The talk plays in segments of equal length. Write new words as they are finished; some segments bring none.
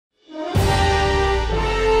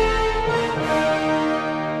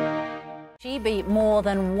beat more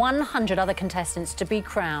than 100 other contestants to be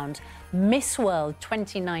crowned Miss World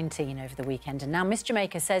 2019 over the weekend. And now Miss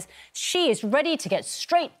Jamaica says she is ready to get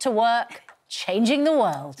straight to work, changing the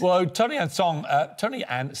world. Well, Toni-Ann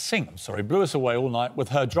Singh, blew us away all night with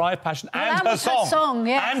her drive, passion and her song.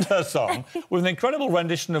 And her song, with an incredible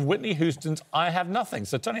rendition of Whitney Houston's I Have Nothing.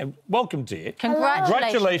 So, Toni-Ann, welcome to you.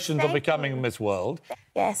 Congratulations on becoming Miss World.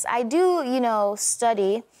 Yes, I do,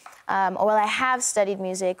 study. I have studied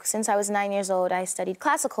music. Since I was 9 years old, I studied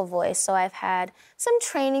classical voice, so I've had some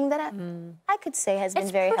training that I could say has been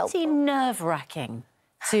very helpful. It's pretty nerve-wracking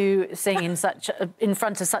to sing in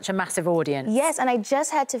front of such a massive audience. Yes, and I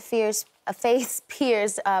just had to face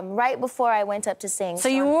Piers right before I went up to sing. So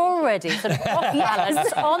you were already sort of off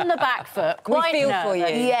balance, on the back foot, quite nervous. For you.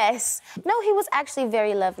 Yes. No, he was actually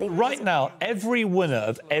very lovely. Right now, every winner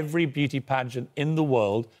of every beauty pageant in the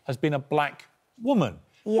world has been a black woman.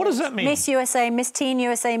 Yes. What does that mean? Miss USA, Miss Teen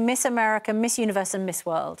USA, Miss America, Miss Universe and Miss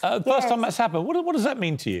World. First time that's happened. What does that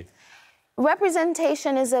mean to you?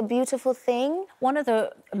 Representation is a beautiful thing. One of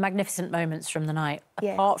the magnificent moments from the night,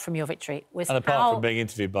 apart from your victory, was apart from being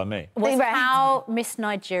interviewed by me, was how Miss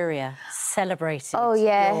Nigeria celebrated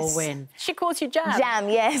your win. She calls you Jam. Jam,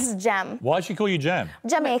 yes, Jam. Why did she call you Jam?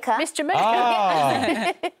 Jamaica. Miss Jamaica.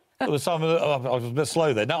 Ah. I was a bit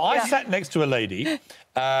slow there. Now, I sat next to a lady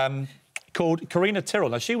called Karina Tyrrell.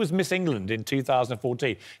 Now, she was Miss England in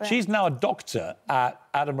 2014. Right. She's now a doctor at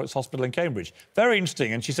Adam Rook's Hospital in Cambridge. Very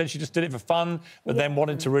interesting. And she said she just did it for fun, but then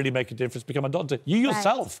wanted to really make a difference, become a doctor. You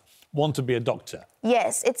yourself want to be a doctor.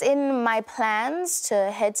 Yes, it's in my plans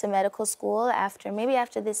to head to medical school maybe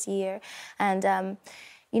after this year. And,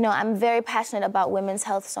 I'm very passionate about women's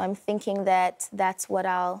health, so I'm thinking that that's what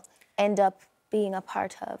I'll end up being a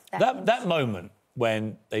part of. That moment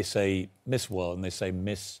when they say Miss World and they say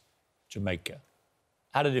Miss Jamaica,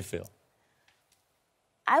 how did it feel?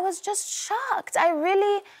 I was just shocked. I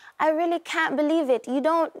really can't believe it. You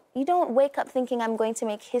don't wake up thinking I'm going to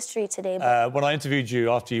make history today. But... when I interviewed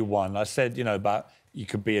you after you won, I said, about you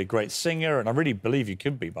could be a great singer, and I really believe you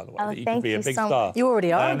could be, by the way. Oh, that you could be a big so star. You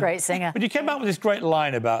already are a great singer. But you came out with this great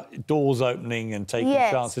line about doors opening and taking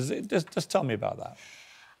chances. Just tell me about that.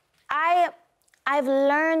 I've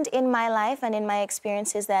learned in my life and in my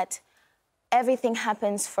experiences that everything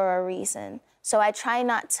happens for a reason. So I try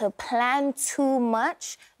not to plan too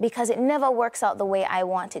much because it never works out the way I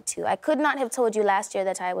want it to. I could not have told you last year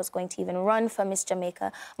that I was going to even run for Miss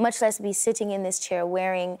Jamaica, much less be sitting in this chair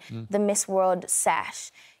wearing the Miss World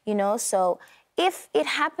sash, So if it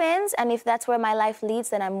happens and if that's where my life leads,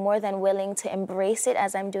 then I'm more than willing to embrace it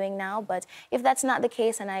as I'm doing now. But if that's not the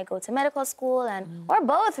case and I go to medical school or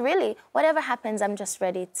both, really, whatever happens, I'm just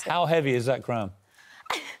ready to... How heavy is that crown?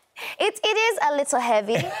 It is a little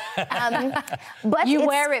heavy, but you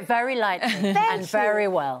wear it very lightly and very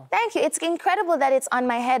well. Thank you. It's incredible that it's on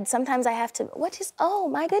my head. Sometimes I have to... Oh,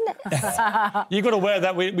 my goodness. You've got to wear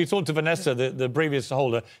that. We talked to Vanessa, the previous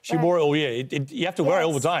holder. She wore it all year. You have to wear it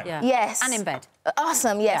all the time. Yeah. Yes. And in bed.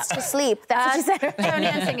 Awesome, yes, to sleep. That's what she said.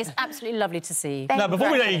 Toni-Ann Singh, it's absolutely lovely to see you. Now,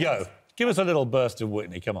 before we let you go, give us a little burst of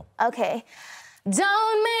Whitney. Come on. OK.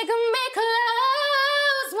 Don't make me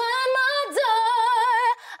close one more door.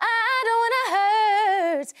 I don't want to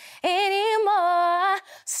hurt anymore.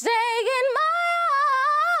 Stay in my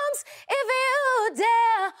arms if you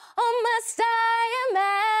dare, or must I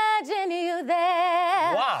imagine you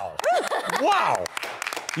there? Wow. Wow.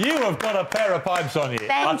 You have got a pair of pipes on you.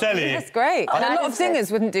 I'll tell you. That's great. And a lot of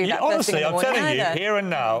singers wouldn't do that. Honestly, I'm telling you, here and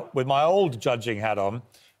now, with my old judging hat on,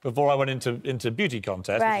 before I went into beauty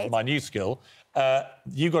contests, which is my new skill,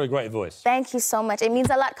 you've got a great voice. Thank you so much. It means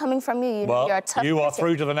a lot coming from you. You're a tough you are critic.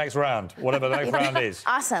 through to the next round, whatever the next round is.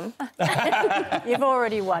 Awesome. You've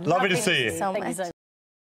already won. Lovely to see you. So much.